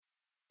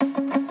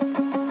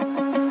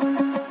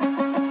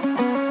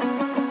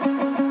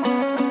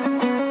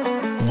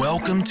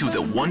Welcome to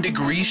the One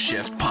Degree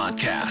Shift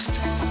podcast,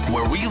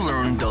 where we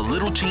learn the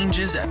little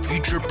changes that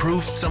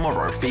future-proof some of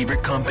our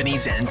favorite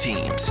companies and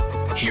teams.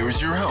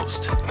 Here's your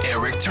host,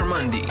 Eric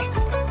Termundi.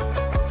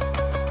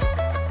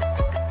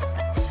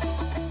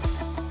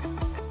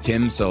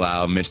 Tim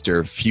Salau,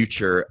 Mr.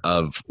 Future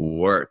of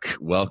Work.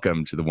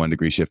 Welcome to the One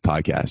Degree Shift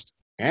podcast.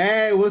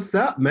 Hey, what's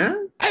up,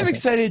 man? I'm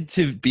excited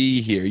to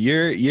be here.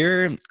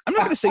 I'm not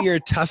going to say you're a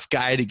tough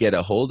guy to get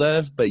a hold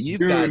of, but you've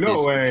got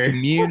this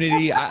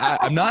community.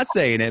 I'm not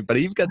saying it, but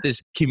you've got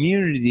this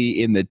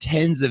community in the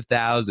tens of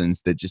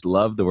thousands that just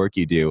love the work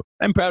you do.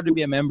 I'm proud to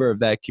be a member of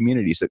that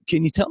community. So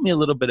can you tell me a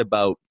little bit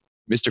about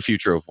Mr.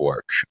 Future of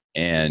Work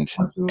and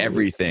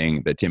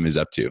everything that Tim is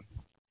up to?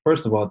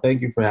 First of all,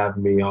 thank you for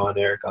having me on,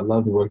 Eric. I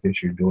love the work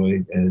that you're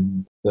doing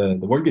and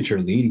the work that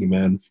you're leading,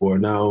 man, for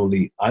not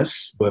only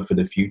us, but for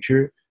the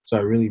future. So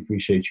I really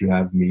appreciate you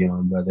having me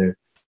on, brother.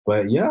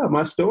 But yeah,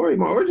 my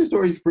origin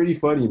story is pretty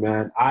funny,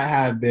 man. I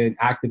have been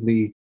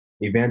actively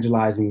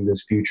evangelizing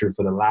this future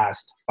for the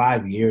last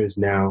 5 years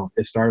now.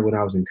 It started when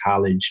I was in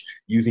college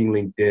using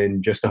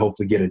LinkedIn just to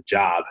hopefully get a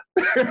job.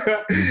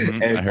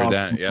 And I heard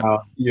that, yeah.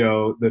 About,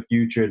 the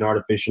future and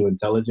artificial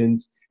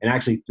intelligence. And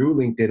actually through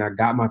LinkedIn, I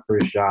got my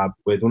first job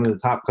with one of the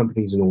top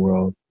companies in the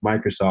world,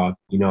 Microsoft.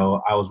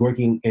 I was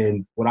working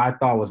in what I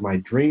thought was my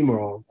dream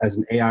role as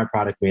an AI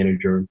product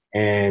manager.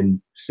 And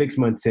 6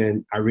 months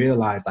in, I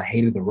realized I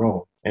hated the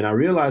role. And I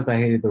realized I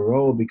hated the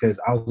role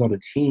because I was on a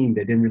team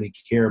that didn't really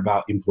care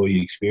about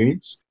employee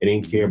experience. It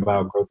didn't care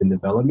about growth and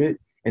development.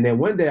 And then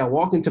one day I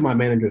walk into my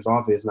manager's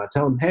office and I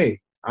tell him,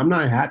 hey, I'm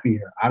not happy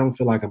here. I don't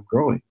feel like I'm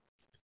growing.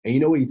 And you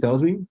know what he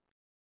tells me?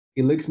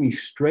 He looks me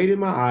straight in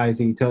my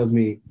eyes and he tells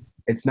me,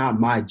 it's not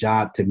my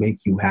job to make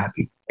you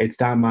happy. It's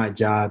not my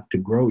job to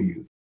grow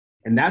you.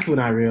 And that's when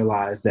I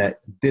realized that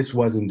this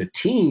wasn't the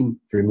team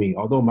for me.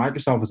 Although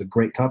Microsoft was a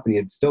great company,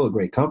 it's still a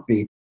great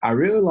company. I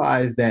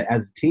realized that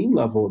at the team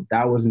level,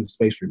 that wasn't the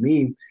space for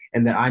me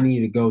and that I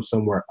needed to go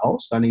somewhere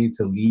else. I needed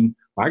to leave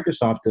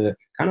Microsoft to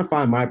kind of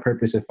find my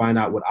purpose and find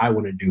out what I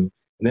want to do.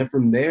 And then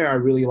from there, I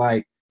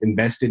really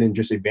invested in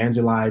just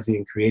evangelizing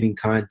and creating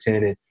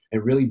content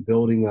and really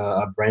building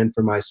a brand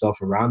for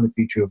myself around the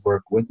future of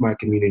work with my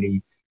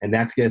community. And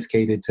that's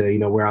cascaded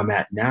to, where I'm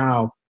at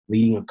now,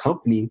 leading a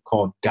company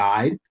called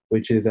Guide,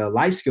 which is a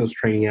life skills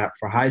training app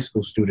for high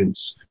school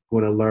students who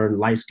want to learn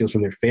life skills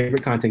from their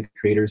favorite content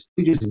creators.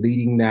 We're just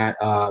leading that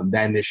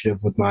initiative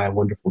with my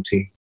wonderful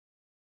team.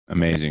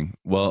 Amazing.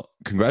 Well,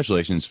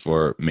 congratulations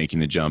for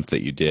making the jump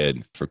that you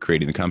did, for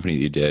creating the company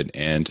that you did.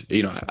 And,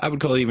 I would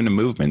call it even a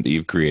movement that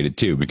you've created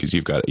too, because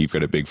you've got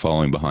a big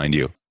following behind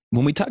you.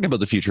 When we talk about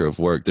the future of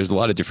work, there's a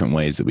lot of different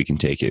ways that we can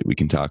take it. We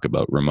can talk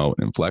about remote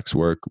and flex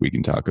work. We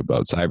can talk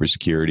about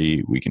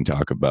cybersecurity. We can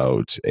talk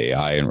about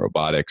AI and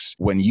robotics.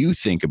 When you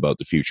think about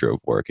the future of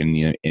work and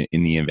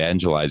in the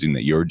evangelizing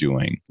that you're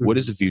doing, what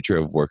does the future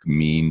of work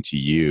mean to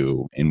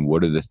you? And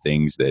what are the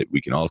things that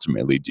we can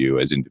ultimately do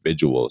as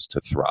individuals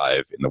to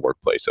thrive in the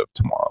workplace of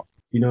tomorrow?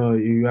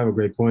 You have a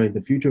great point.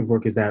 The future of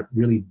work is that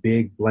really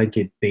big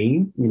blanket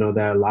theme,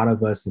 that a lot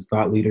of us as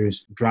thought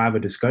leaders drive a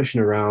discussion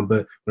around.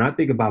 But when I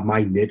think about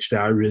my niche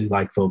that I really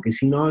like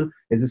focusing on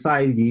is this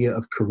idea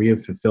of career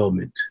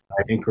fulfillment,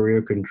 right, and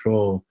career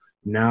control.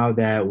 Now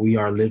that we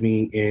are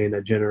living in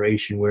a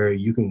generation where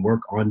you can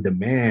work on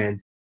demand,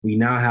 we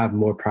now have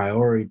more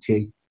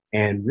priority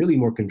and really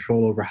more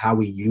control over how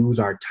we use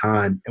our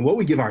time and what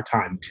we give our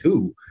time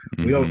to.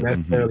 We don't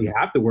necessarily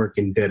have to work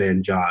in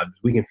dead-end jobs.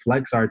 We can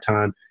flex our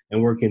time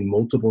and work in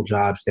multiple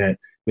jobs that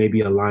may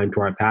be aligned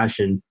to our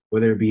passion,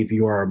 whether it be if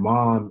you are a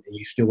mom and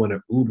you still want to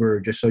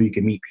Uber just so you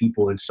can meet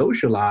people and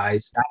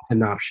socialize, that's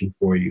an option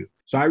for you.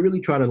 So I really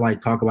try to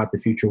talk about the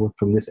future work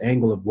from this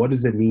angle of what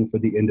does it mean for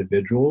the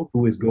individual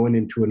who is going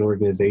into an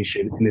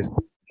organization and is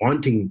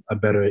wanting a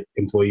better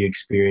employee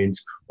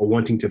experience or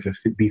wanting to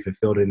be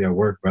fulfilled in their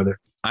work, brother.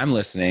 I'm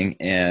listening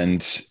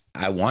and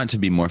I want to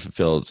be more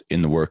fulfilled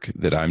in the work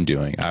that I'm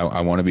doing.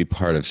 I want to be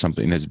part of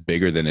something that's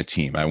bigger than a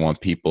team. I want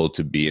people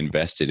to be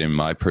invested in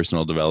my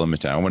personal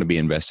development. I want to be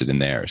invested in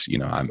theirs.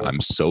 I'm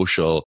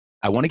social.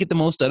 I want to get the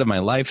most out of my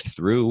life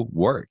through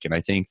work. And I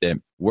think that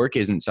work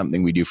isn't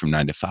something we do from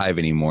 9 to 5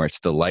 anymore.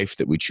 It's the life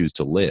that we choose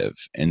to live.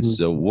 And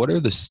so what are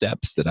the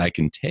steps that I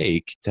can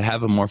take to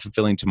have a more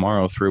fulfilling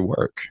tomorrow through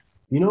work?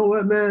 You know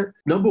what, man?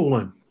 Number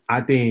one, I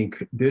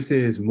think this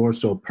is more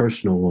so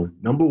personal one.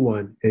 Number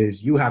one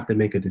is you have to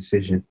make a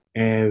decision.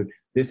 And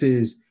this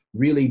is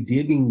really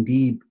digging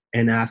deep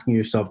and asking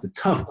yourself the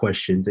tough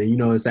questions.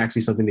 And, it's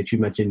actually something that you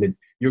mentioned that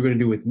you're going to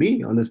do with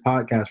me on this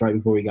podcast right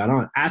before we got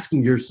on,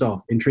 asking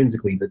yourself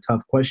intrinsically the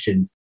tough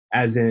questions,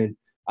 as in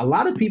a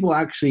lot of people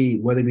actually,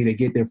 whether it be they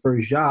get their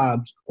first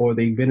jobs or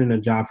they've been in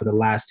a job for the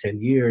last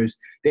 10 years,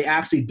 they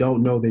actually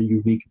don't know their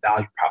unique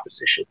value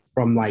proposition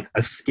from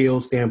a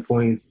skill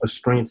standpoint, a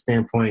strength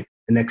standpoint,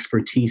 an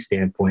expertise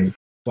standpoint.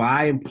 So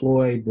I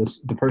employ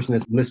the person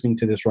that's listening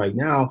to this right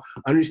now,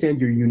 understand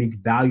your unique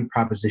value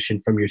proposition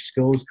from your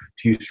skills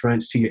to your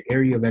strengths to your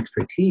area of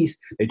expertise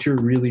that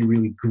you're really,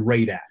 really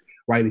great at.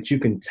 right, that you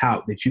can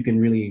tout, that you can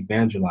really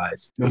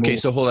evangelize. Okay,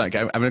 so hold on.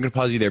 I'm going to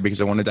pause you there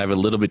because I want to dive a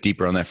little bit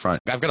deeper on that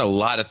front. I've got a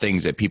lot of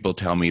things that people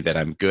tell me that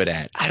I'm good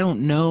at. I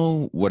don't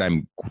know what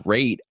I'm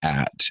great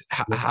at.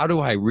 How do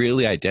I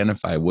really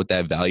identify what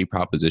that value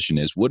proposition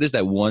is? What is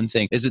that one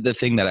thing? Is it the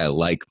thing that I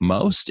like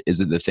most? Is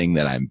it the thing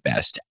that I'm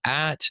best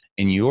at?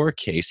 In your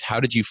case, how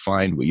did you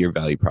find what your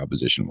value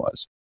proposition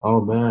was? Oh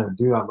man,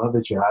 dude, I love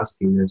that you're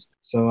asking this.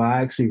 So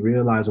I actually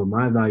realized what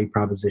my value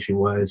proposition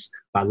was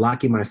by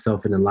locking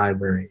myself in the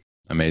library.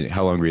 Amazing.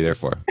 How long were you there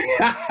for?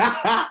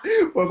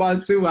 For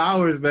about 2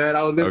 hours, man.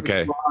 I was there for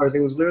 2 hours. It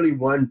was literally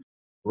one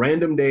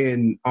random day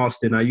in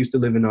Austin. I used to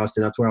live in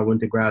Austin. That's where I went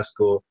to grad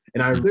school.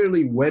 And I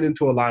literally went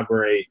into a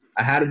library.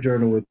 I had a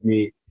journal with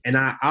me and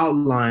I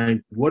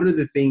outlined what are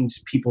the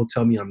things people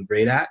tell me I'm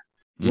great at.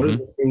 What are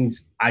the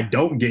things I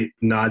don't get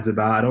nods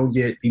about? I don't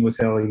get people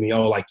telling me,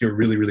 oh, like you're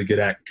really, really good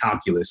at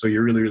calculus or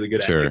you're really, really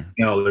good at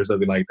Excel or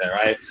something like that,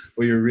 right?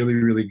 Or you're really,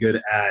 really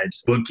good at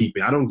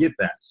bookkeeping. I don't get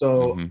that.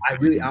 So I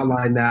really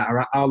outlined that.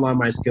 I outlined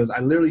my skills. I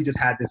literally just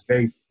had this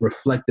very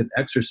reflective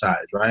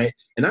exercise, right?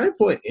 And I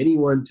implore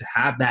anyone to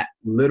have that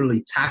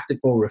literally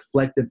tactical,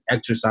 reflective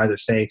exercise of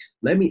saying,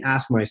 let me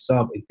ask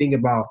myself and think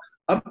about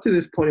up to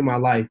this point in my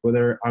life,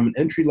 whether I'm an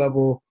entry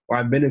level or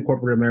I've been in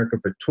corporate America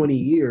for 20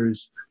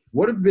 years,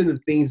 what have been the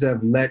things that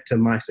have led to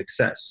my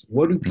success?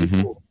 What do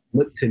people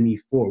look to me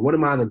for? What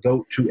am I the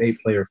go-to A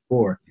player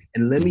for?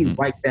 And let me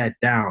write that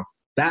down.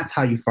 That's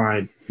how you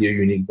find your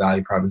unique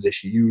value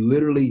proposition. You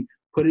literally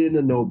put it in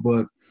a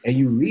notebook and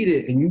you read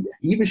it and you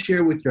even share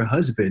it with your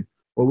husband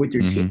or with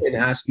your team and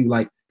ask you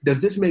like,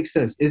 does this make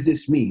sense? Is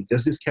this me?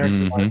 Does this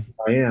characterize who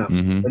I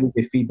am? Let me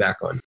get feedback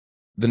on it.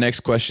 The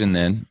next question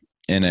then,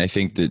 and I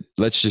think that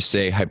let's just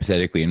say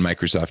hypothetically in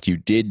Microsoft, you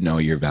did know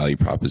your value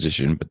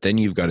proposition, but then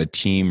you've got a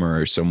team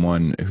or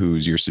someone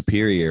who's your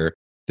superior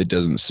that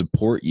doesn't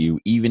support you,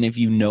 even if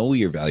you know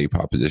your value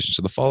proposition.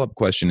 So the follow-up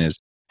question is,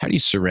 how do you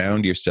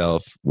surround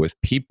yourself with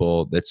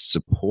people that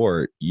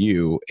support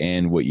you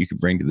and what you can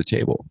bring to the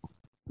table?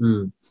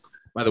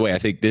 By the way, I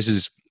think this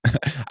is,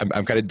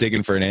 I'm kind of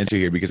digging for an answer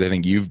here because I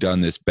think you've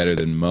done this better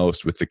than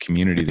most with the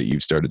community that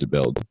you've started to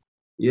build.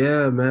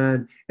 Yeah,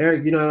 man.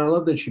 Eric, and I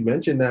love that you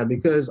mentioned that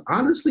because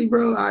honestly,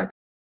 bro,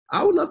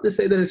 I would love to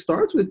say that it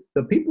starts with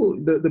the people,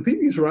 the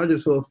people you surround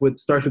yourself with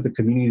starts with the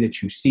community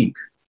that you seek.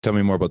 Tell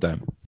me more about that.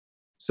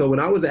 So when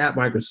I was at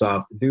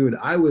Microsoft, dude,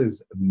 I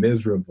was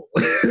miserable.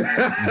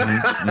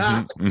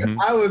 I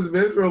was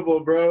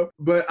miserable, bro.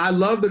 But I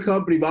love the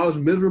company, but I was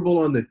miserable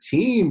on the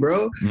team,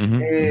 bro.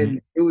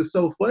 And it was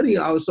so funny.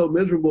 I was so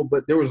miserable,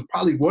 but there was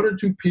probably one or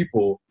two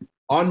people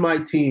on my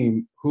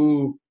team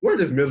who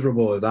weren't as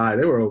miserable as I.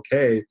 They were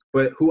okay,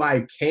 but who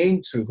I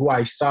came to, who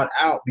I sought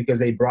out because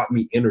they brought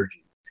me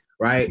energy,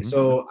 right?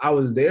 So I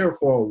was there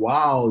for a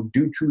while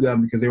due to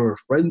them because they were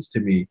friends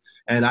to me.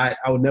 And I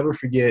will never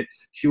forget,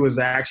 she was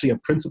actually a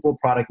principal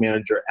product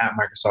manager at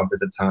Microsoft at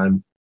the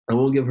time. I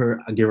won't give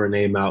her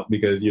name out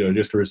because,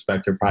 just to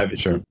respect her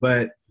privacy. Sure.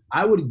 But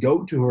I would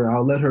go to her,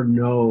 I'll let her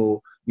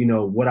know,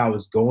 what I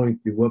was going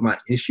through, what my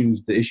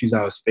issues, the issues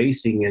I was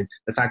facing, and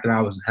the fact that I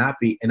wasn't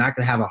happy, and I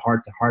could have a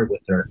heart-to-heart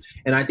with her.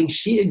 And I think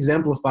she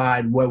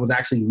exemplified what was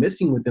actually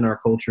missing within our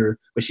culture,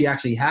 but she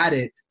actually had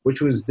it, which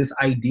was this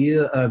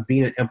idea of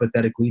being an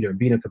empathetic leader,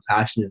 being a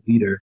compassionate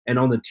leader. And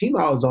on the team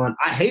I was on,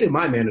 I hated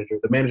my manager,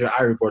 the manager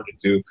I reported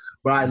to,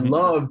 but I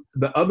loved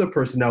the other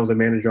person that was a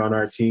manager on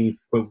our team,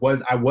 but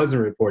I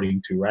wasn't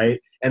reporting to, right?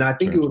 And I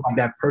think it was like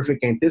that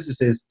perfect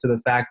antithesis to the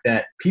fact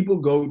that people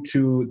go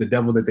to the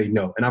devil that they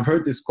know. And I've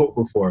heard this quote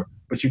before,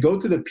 but you go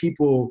to the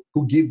people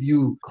who give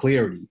you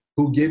clarity,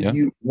 who give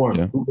you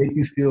warmth, who make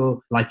you feel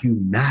like you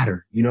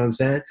matter. You know what I'm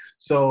saying?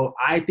 So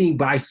I think,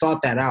 but I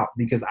sought that out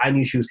because I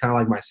knew she was kind of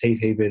like my safe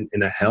haven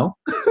in a hell.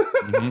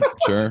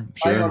 Sure.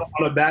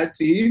 On a bad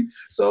team.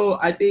 So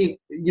I think,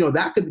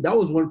 that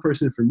was one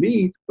person for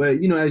me.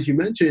 But, as you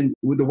mentioned,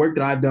 with the work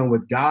that I've done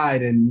with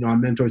Guide and, our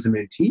mentors and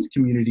mentees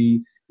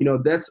community,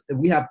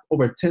 we have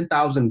over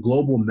 10,000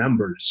 global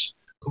members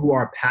who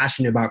are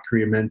passionate about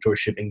career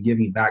mentorship and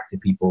giving back to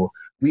people.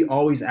 We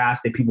always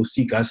ask that people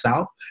seek us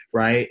out,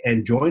 right?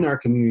 And join our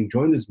community,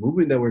 join this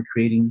movement that we're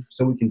creating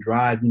so we can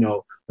drive,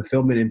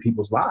 fulfillment in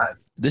people's lives.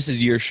 This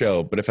is your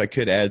show, but if I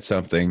could add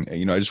something,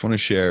 I just want to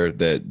share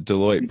that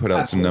Deloitte put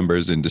out some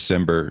numbers in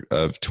December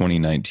of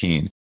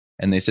 2019,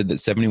 and they said that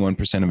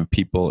 71% of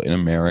people in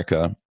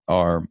America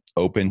are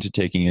open to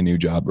taking a new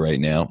job right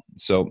now.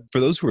 So for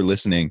those who are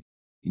listening,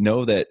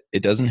 know that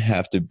it doesn't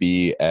have to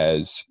be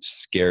as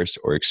scarce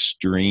or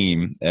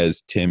extreme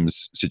as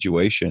Tim's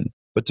situation,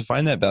 but to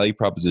find that value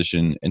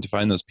proposition and to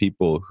find those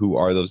people who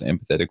are those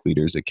empathetic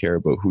leaders that care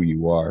about who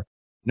you are,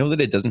 know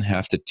that it doesn't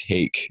have to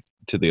take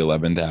to the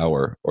 11th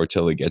hour or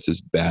till it gets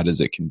as bad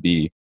as it can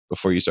be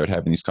before you start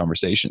having these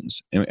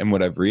conversations. And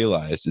what I've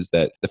realized is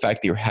that the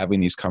fact that you're having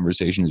these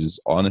conversations is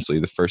honestly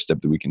the first step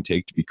that we can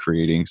take to be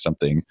creating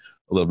something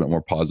a little bit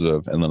more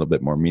positive and a little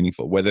bit more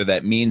meaningful, whether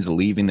that means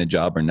leaving the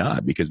job or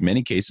not, because in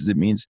many cases it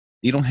means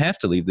you don't have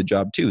to leave the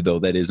job too, though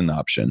that is an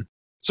option.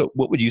 So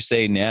what would you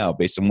say now,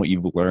 based on what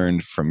you've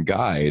learned from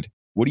Guide,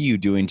 What are you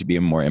doing to be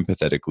a more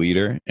empathetic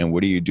leader? And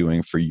what are you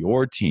doing for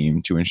your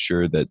team to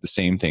ensure that the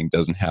same thing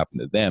doesn't happen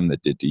to them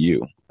that did to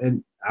you?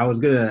 And I was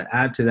going to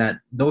add to that.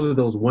 Those are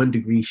those 1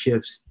 degree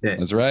shifts that.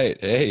 That's right.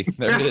 Hey,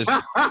 there it is.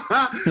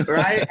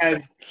 Right.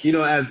 As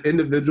as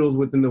individuals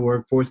within the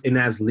workforce and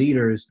as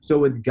leaders. So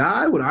with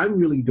Guide, what I'm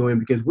really doing,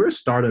 because we're a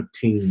startup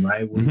team,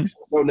 right? We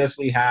don't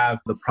necessarily have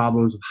the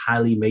problems of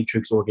highly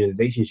matrix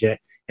organizations yet.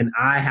 And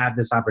I have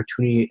this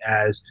opportunity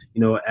as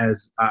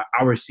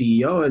our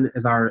CEO and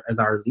as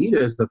our leader,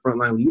 as the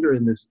frontline leader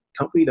in this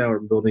company that we're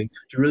building,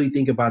 to really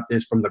think about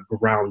this from the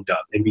ground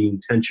up and be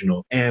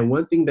intentional. And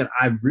one thing that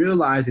I've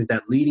realized is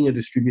that leading a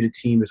distributed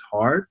team is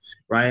hard,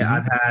 right?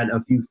 I've had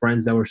a few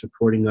friends that were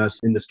supporting us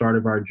in the start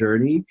of our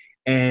journey.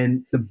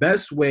 And the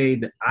best way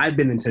that I've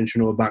been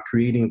intentional about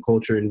creating a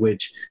culture in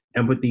which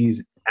empathy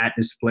is at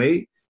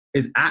display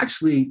is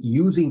actually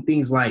using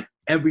things like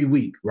every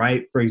week,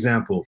 right? For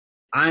example,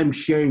 I'm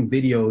sharing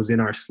videos in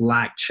our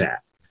Slack chat,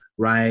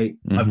 right?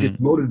 Of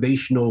just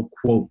motivational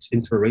quotes,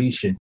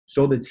 inspiration.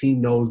 So the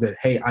team knows that,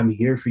 hey, I'm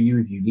here for you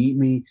if you need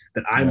me,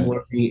 that I'm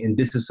learning, and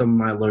this is some of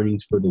my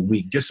learnings for the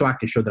week, just so I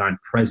can show that I'm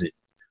present,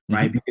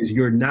 right? Because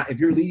if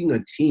you're leading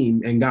a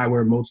team, and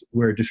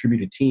we're a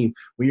distributed team,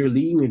 when you're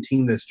leading a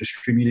team that's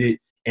distributed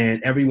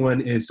and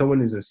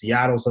someone is in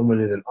Seattle, someone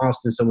is in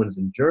Austin, someone is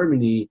in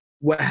Germany,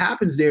 what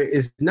happens there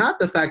is not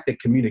the fact that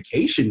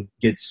communication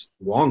gets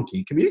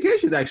wonky.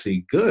 Communication is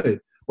actually good.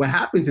 What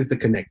happens is the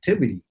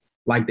connectivity.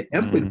 Like the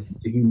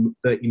empathy,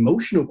 the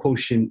emotional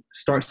quotient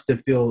starts to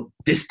feel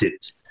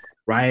distant,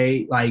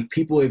 right? Like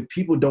if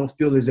people don't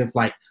feel as if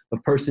like the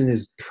person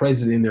is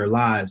present in their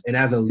lives. And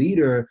as a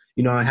leader,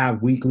 I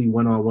have weekly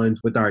one-on-ones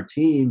with our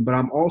team, but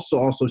I'm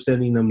also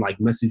sending them like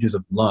messages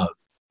of love,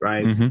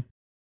 right?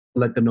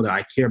 Let them know that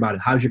I care about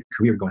it. How's your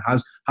career going?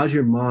 How's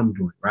your mom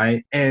doing,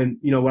 right? And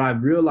what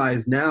I've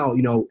realized now,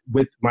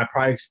 with my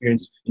prior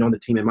experience, on the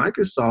team at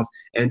Microsoft,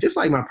 and just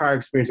like my prior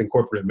experience in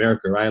corporate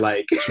America, right?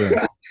 Like,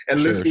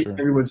 and listening to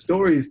everyone's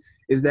stories,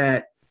 is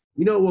that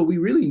what we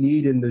really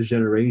need in this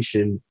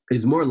generation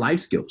is more life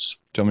skills.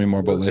 Tell me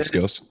more about life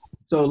skills.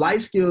 So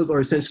life skills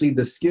are essentially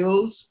the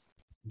skills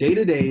day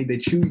to day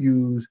that you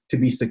use to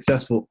be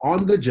successful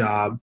on the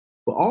job,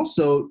 but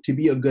also to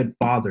be a good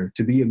father,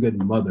 to be a good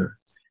mother.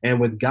 And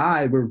with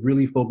Guide, we're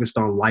really focused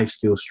on life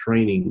skills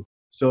training.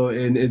 So,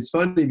 and it's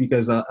funny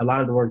because a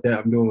lot of the work that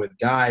I'm doing with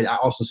Guide, I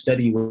also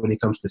study when it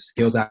comes to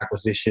skills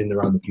acquisition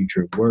around the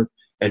future of work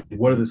and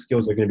what are the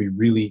skills that are going to be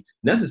really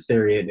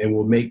necessary and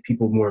will make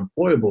people more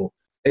employable.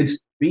 It's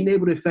being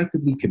able to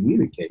effectively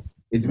communicate.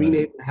 It's being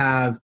able to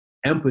have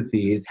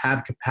empathy,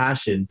 have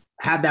compassion,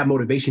 have that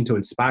motivation to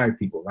inspire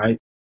people, right?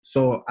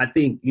 So I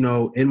think,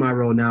 in my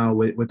role now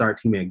with our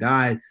team at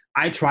Guide,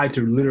 I try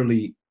to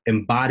literally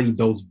embody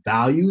those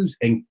values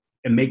and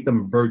make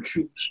them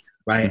virtues,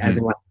 right? As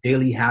in like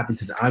daily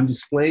habits that I'm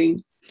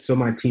displaying so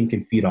my team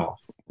can feed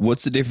off.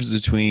 What's the difference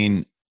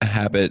between a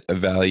habit, a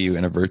value,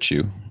 and a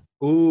virtue?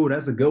 Ooh,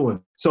 that's a good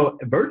one. So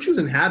virtues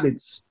and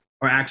habits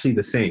are actually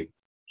the same.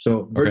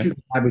 So virtues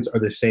and habits are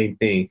the same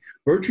thing.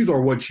 Virtues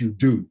are what you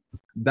do.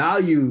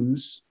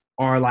 Values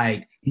are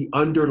like the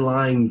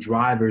underlying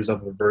drivers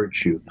of a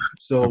virtue.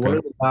 So one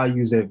of the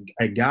values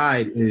at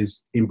Guide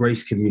is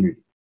embrace community.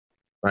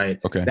 Right.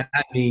 Okay.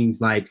 That means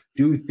like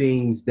do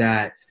things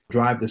that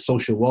drive the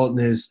social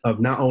wellness of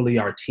not only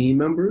our team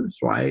members,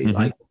 right?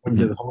 Like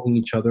holding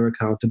each other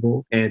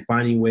accountable and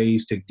finding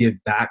ways to give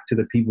back to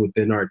the people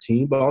within our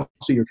team, but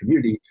also your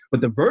community. But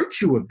the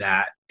virtue of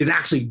that is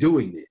actually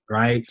doing it,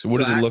 right? So what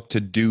does it look to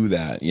do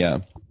that?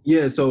 Yeah.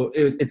 Yeah. So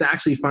it's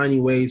actually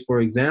finding ways.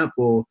 For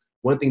example,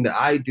 one thing that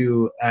I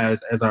do as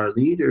our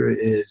leader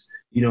is,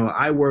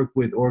 I work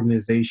with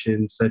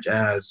organizations such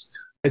as,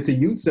 it's a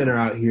youth center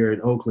out here in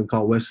Oakland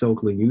called West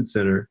Oakland Youth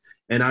Center.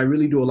 And I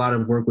really do a lot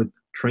of work with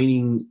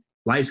training,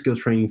 life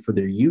skills training for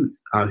their youth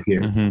out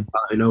here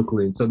in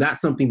Oakland. So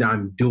that's something that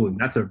I'm doing.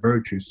 That's a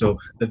virtue. So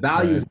the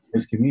values of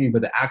this community,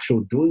 but the actual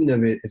doing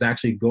of it is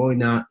actually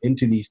going out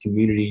into these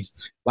communities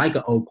like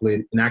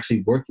Oakland and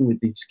actually working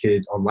with these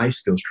kids on life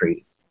skills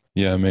training.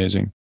 Yeah,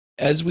 amazing.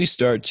 As we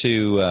start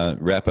to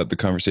wrap up the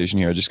conversation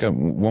here, I just got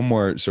one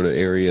more sort of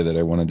area that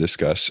I want to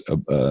discuss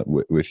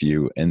with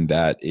you, and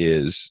that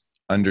is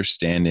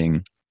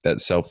understanding that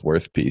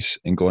self-worth piece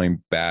and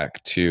going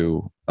back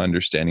to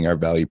understanding our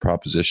value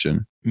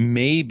proposition.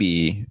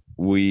 Maybe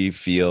we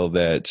feel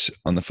that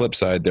on the flip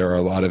side, there are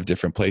a lot of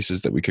different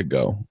places that we could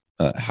go.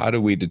 How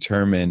do we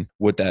determine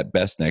what that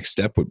best next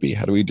step would be?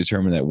 How do we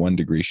determine that 1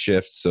 degree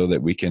shift so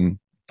that we can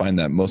find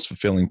that most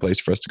fulfilling place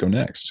for us to go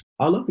next?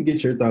 I'd love to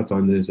get your thoughts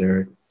on this,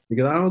 Eric,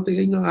 because I don't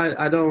think,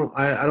 I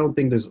don't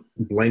think there's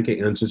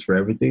blanket answers for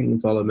everything.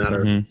 It's all a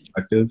matter of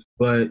perspective.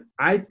 But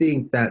I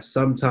think that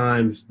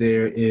sometimes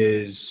there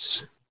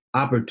is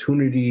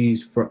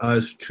opportunities for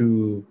us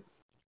to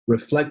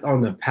reflect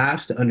on the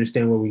past to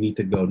understand where we need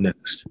to go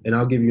next. And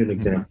I'll give you an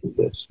example of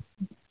this.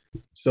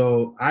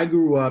 So I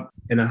grew up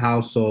in a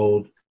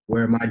household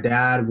where my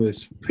dad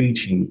was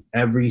preaching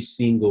every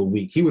single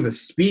week. He was a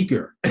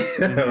speaker,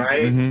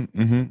 right?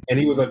 And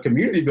he was a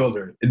community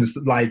builder. It's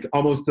like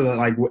almost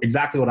like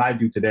exactly what I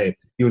do today.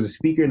 He was a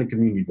speaker and a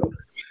community builder,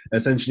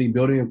 essentially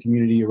building a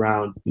community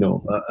around,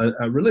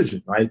 a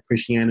religion, right?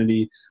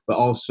 Christianity, but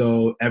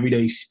also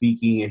everyday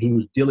speaking. And he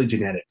was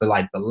diligent at it for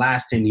like the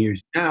last 10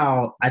 years.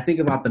 Now I think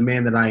about the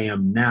man that I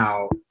am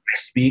now.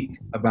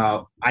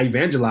 I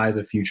evangelize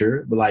a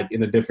future, but like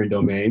in a different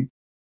domain.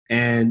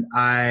 And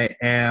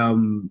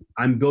I'm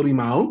building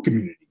my own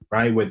community,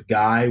 right? With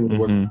Guy,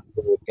 with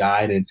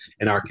Guy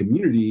and our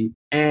community.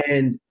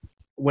 And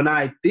when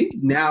I think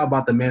now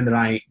about the man that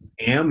I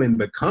am and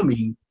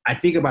becoming, I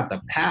think about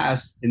the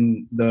past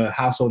in the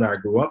household I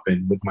grew up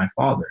in with my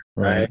father,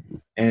 right?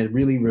 And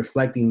really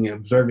reflecting and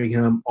observing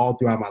him all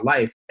throughout my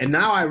life. And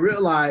now I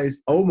realize,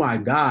 oh my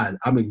God,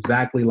 I'm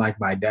exactly like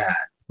my dad.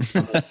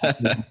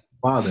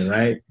 Father,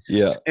 right?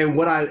 Yeah.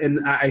 And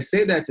I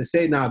say that to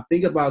say, now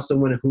think about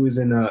someone who is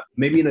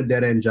maybe in a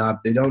dead end job.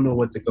 They don't know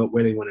where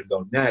they want to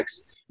go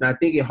next. And I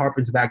think it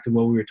harkens back to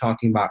what we were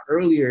talking about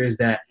earlier, is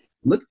that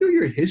look through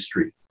your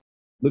history,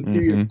 look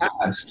through your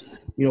past.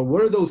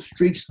 What are those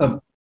streaks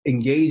of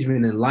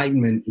engagement,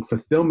 enlightenment, and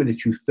fulfillment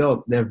that you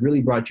felt that have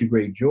really brought you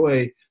great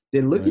joy?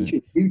 Then look at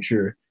your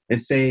future and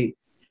say,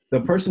 the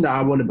person that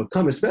I want to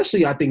become,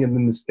 especially I think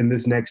in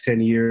this next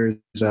 10 years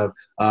of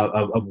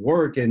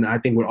work, and I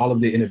think with all of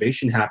the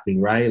innovation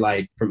happening, right?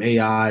 Like from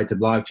AI to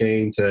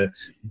blockchain to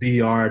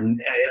VR and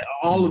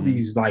all of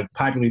these like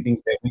popular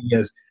things that we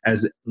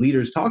as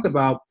leaders talk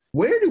about,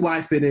 where do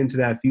I fit into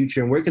that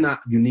future and where can I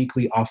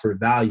uniquely offer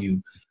value?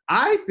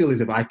 I feel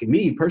as if I can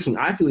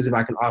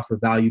offer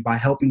value by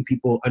helping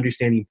people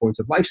understand the importance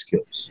of life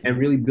skills and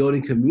really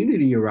building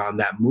community around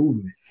that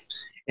movement.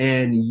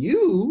 And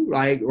you,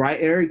 right,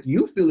 Eric,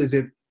 you feel as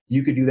if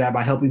you could do that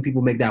by helping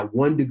people make that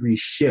 1 degree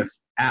shift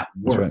at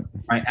work,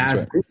 right?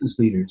 As business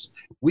leaders,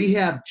 we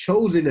have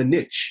chosen a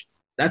niche.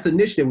 That's a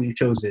niche that we've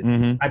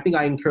chosen. I think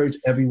I encourage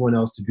everyone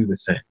else to do the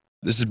same.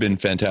 This has been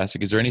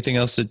fantastic. Is there anything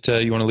else that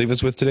you want to leave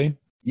us with today?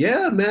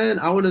 Yeah, man.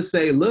 I want to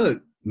say,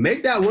 look,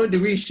 make that 1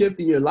 degree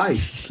shift in your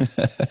life.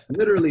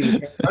 Literally,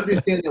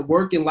 understand that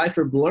work and life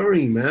are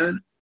blurring,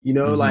 man.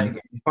 Like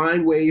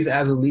find ways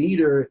as a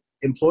leader,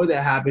 employ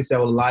the habits that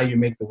will allow you to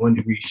make the 1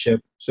 degree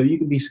shift so you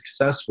can be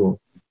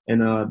successful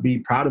and be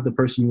proud of the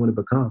person you want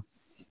to become.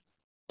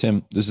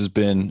 Tim, this has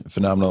been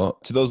phenomenal.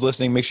 To those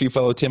listening, make sure you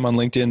follow Tim on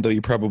LinkedIn, though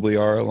you probably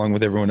are, along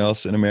with everyone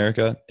else in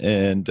America.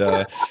 And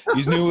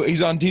he's new.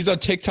 He's on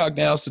TikTok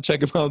now, so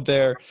check him out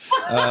there.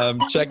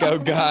 Check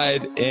out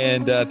Guide,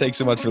 and thanks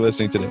so much for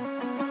listening today.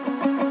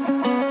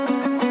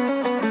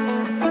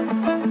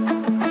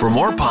 For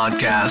more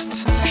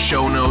podcasts,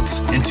 show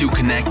notes, and to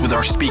connect with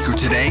our speaker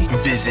today,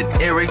 visit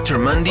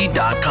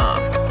erictermunde.com.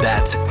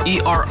 That's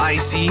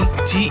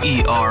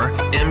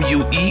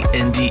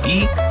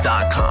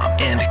EricTermundE.com.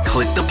 And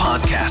click the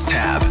podcast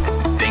tab.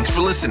 Thanks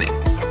for listening.